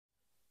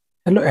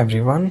Hello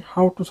everyone,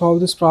 how to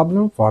solve this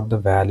problem for the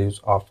values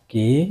of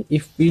k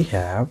if we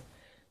have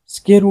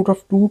square root of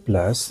 2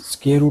 plus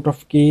square root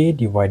of k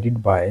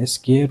divided by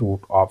square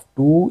root of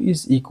 2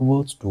 is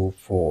equals to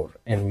 4,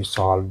 and we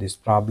solve this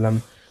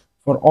problem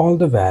for all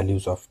the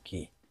values of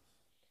k.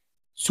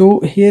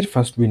 So here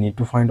first we need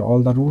to find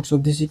all the roots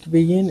of this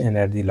equation, and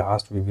at the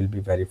last we will be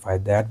verify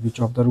that which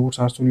of the roots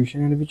are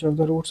solution and which of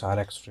the roots are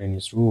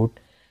extraneous root.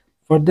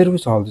 Further, we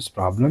solve this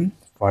problem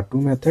for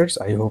two methods.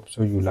 I hope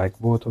so you like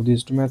both of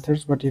these two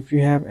methods, but if you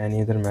have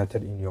any other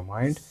method in your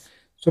mind,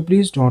 so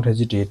please don't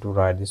hesitate to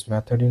write this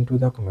method into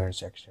the comment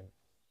section.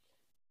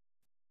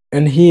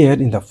 And here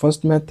in the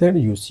first method,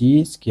 you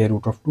see square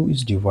root of 2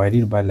 is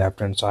divided by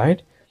left hand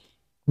side.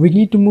 We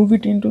need to move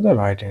it into the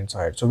right hand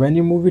side. So when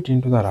you move it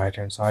into the right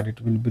hand side, it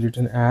will be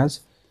written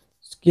as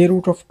square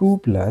root of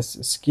 2 plus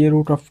square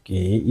root of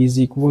k is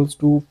equals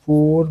to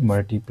 4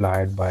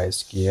 multiplied by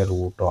square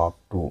root of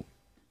 2.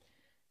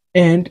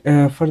 And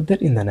further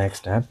in the next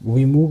step,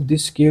 we move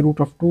this square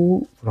root of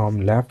 2 from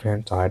left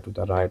hand side to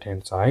the right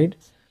hand side,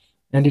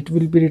 and it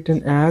will be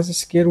written as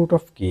square root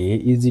of k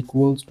is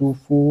equals to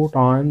 4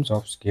 times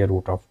of square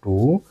root of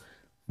 2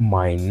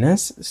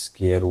 minus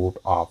square root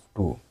of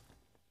 2.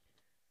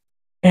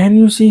 And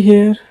you see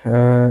here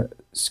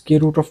square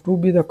root of 2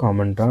 be the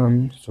common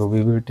term, so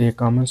we will take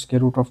common square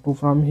root of 2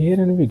 from here,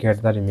 and we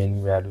get the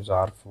remaining values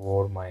are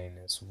 4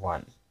 minus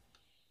 1.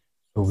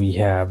 So we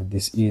have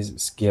this is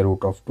square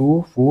root of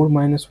 2, 4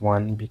 minus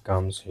 1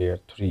 becomes here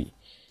 3.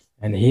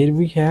 And here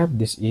we have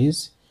this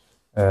is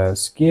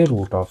square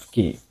root of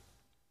k.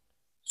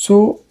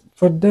 So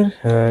further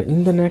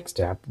in the next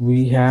step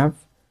we have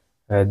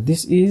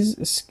this is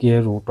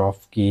square root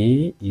of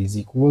k is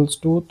equals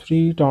to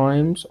 3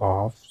 times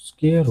of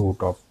square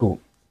root of 2.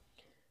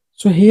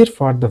 So here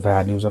for the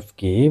values of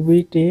k,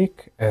 we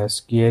take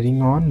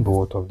squaring on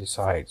both of the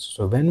sides.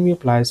 So when we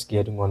apply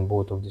squaring on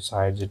both of the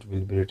sides, it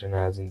will be written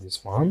as in this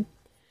form.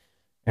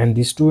 And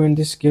these 2 and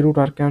this square root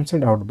are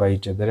cancelled out by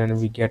each other, and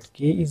we get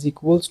k is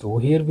equals to,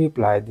 here we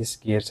apply this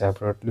square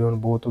separately on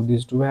both of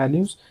these two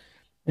values,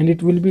 and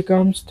it will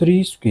becomes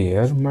 3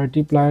 square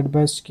multiplied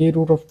by square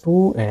root of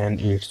 2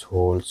 and its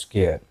whole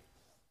square.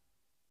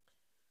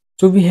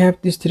 So we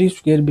have this 3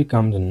 square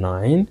becomes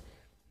 9.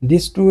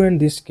 This 2 and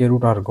this square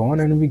root are gone,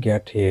 and we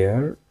get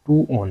here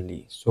 2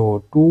 only.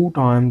 So 2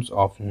 times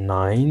of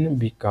 9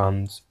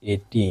 becomes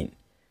 18.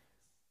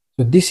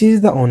 So this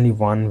is the only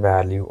one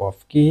value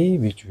of k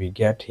which we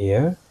get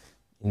here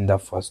in the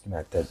first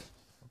method.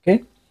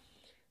 Okay.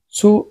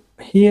 So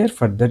here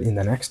further in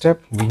the next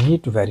step, we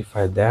need to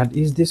verify that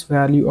is this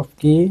value of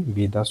k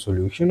be the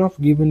solution of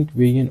given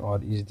equation,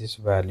 or is this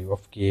value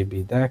of k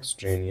be the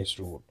extraneous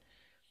root.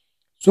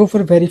 So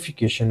for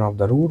verification of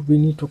the root, we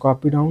need to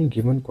copy down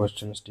given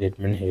question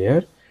statement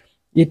here.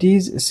 It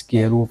is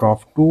square root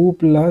of 2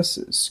 plus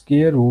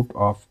square root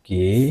of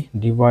k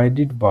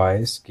divided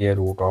by square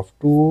root of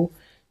 2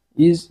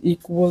 is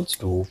equals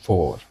to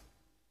 4.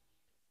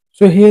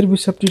 So here we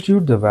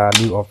substitute the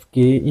value of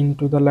k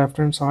into the left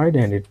hand side,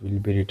 and it will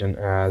be written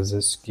as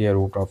square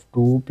root of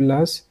 2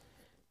 plus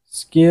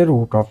square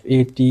root of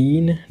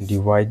 18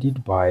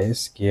 divided by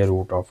square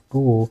root of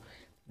 2,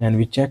 and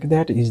we check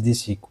that is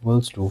this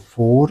equals to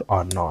 4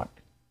 or not.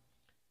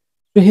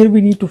 So here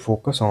we need to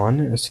focus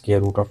on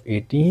square root of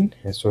 18.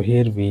 So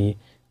here we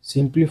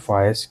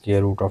simplify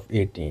square root of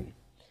 18.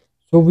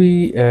 So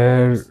we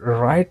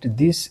write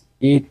this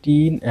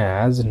 18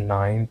 as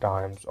 9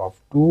 times of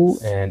 2,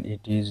 and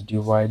it is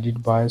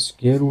divided by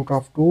square root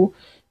of 2,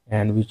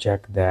 and we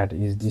check that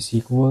is this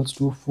equals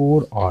to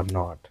 4 or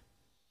not.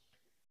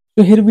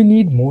 So here we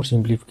need more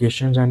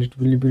simplifications, and it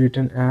will be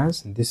written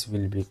as this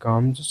will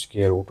become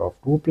square root of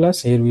 2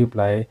 plus, here we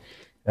apply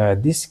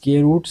this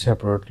square root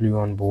separately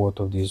on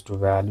both of these two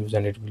values,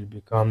 and it will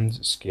become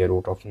square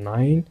root of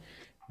 9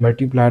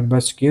 multiplied by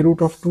square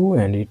root of 2,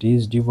 and it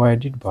is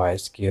divided by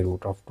square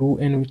root of 2,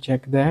 and we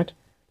check that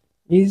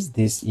is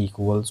this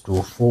equals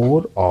to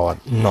 4 or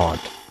not.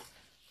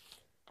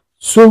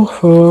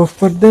 So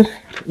further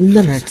in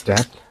the next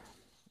step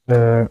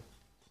uh,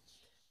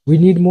 we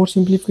need more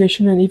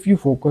simplification, and if you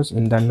focus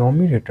in the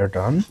numerator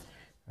term,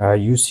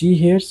 you see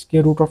here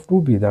square root of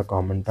 2 be the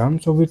common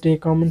term, so we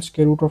take common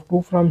square root of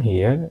 2 from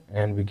here,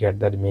 and we get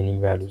the remaining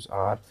values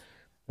are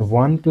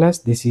 1 plus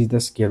this is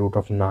the square root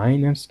of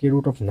 9, and square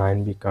root of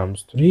 9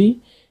 becomes 3,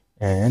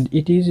 and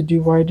it is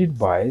divided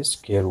by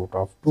square root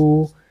of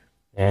 2,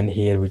 and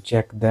here we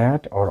check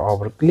that, or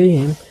our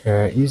claim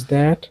is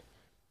that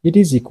it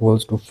is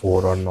equals to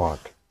 4 or not.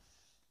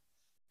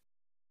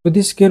 So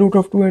this square root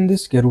of 2 and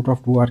this square root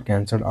of 2 are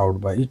cancelled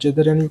out by each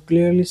other, and you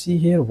clearly see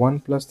here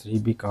 1 plus 3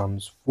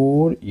 becomes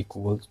 4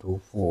 equals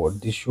to 4.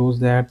 This shows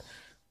that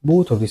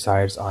both of the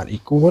sides are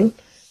equal.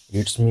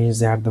 It means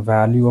that the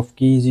value of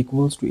k is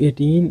equals to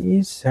 18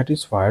 is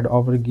satisfied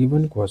our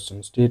given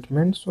question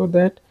statement, so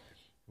that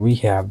we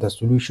have the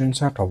solution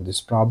set of this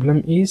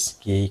problem is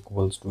k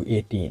equals to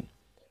 18.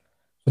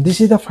 So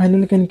this is the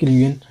final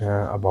conclusion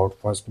about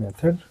first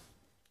method.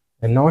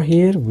 And now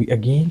here we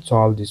again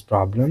solve this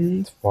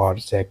problem for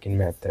second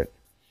method.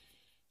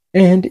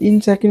 And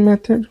in second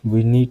method,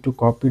 we need to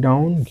copy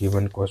down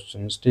given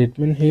question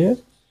statement here.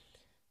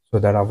 So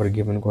that our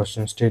given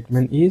question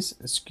statement is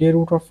square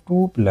root of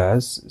 2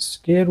 plus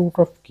square root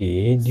of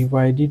k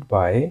divided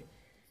by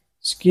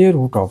square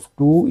root of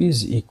 2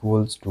 is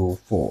equals to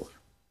 4.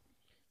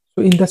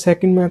 So in the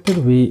second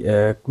method, we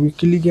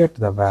quickly get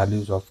the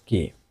values of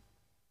k.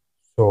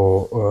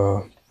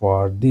 So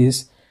for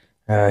this,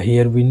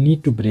 here we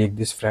need to break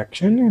this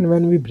fraction, and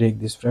when we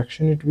break this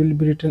fraction, it will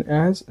be written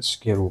as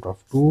square root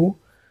of 2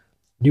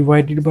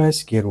 divided by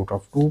square root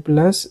of 2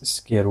 plus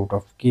square root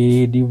of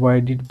k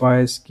divided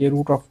by square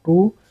root of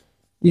 2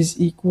 is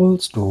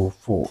equals to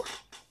 4.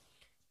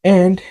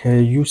 And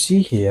you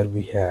see here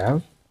we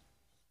have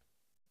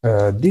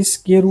this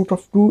square root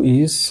of 2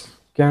 is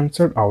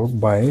cancelled out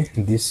by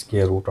this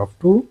square root of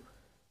 2,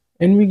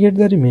 and we get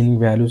the remaining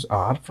values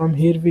are, from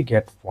here we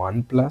get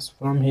 1 plus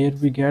from here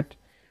we get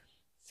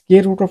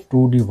square root of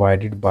 2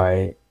 divided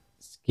by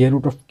square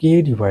root of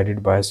k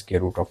divided by square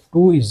root of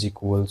 2 is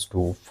equals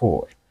to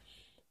 4.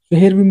 So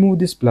here we move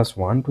this plus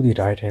 1 to the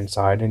right hand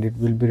side, and it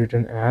will be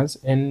written as,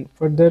 and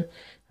further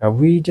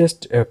we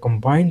just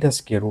combine the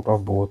square root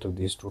of both of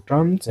these two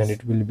terms, and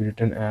it will be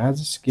written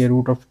as square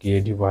root of k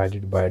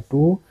divided by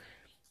 2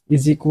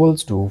 is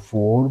equals to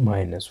 4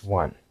 minus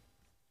 1.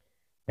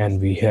 And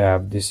we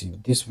have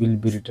this will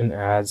be written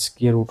as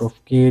square root of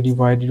k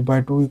divided by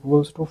 2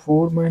 equals to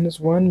 4 minus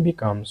 1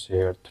 becomes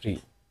here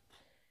 3.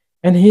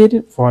 And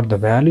here for the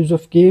values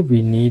of k,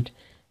 we need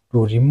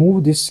to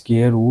remove this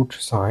square root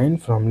sign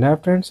from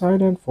left hand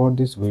side, and for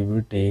this we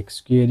will take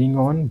squaring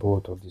on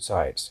both of the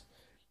sides.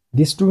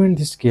 This 2 and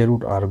this square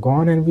root are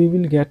gone, and we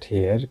will get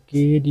here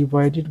k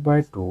divided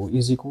by 2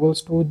 is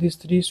equals to this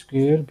 3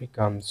 square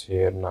becomes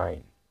here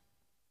 9.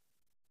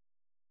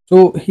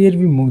 So here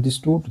we move this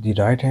 2 to the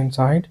right hand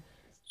side.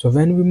 So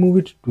when we move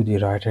it to the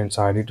right hand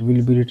side, it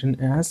will be written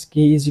as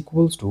k is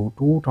equals to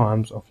 2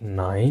 times of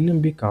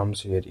 9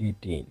 becomes here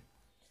 18.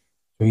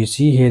 So you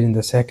see here in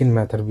the second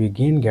method, we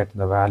again get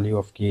the value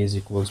of k is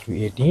equals to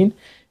 18.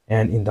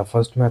 And in the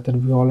first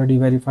method, we already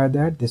verified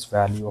that this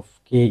value of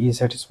k is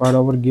satisfied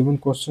our given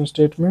question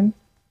statement.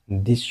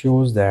 This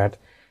shows that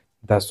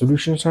the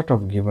solution set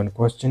of given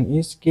question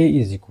is k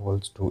is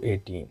equals to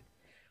 18.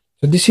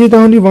 So this is the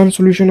only one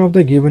solution of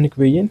the given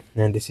equation,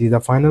 and this is the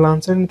final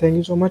answer. And thank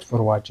you so much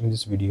for watching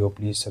this video.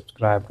 Please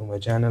subscribe to my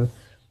channel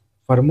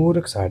for more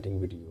exciting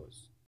videos.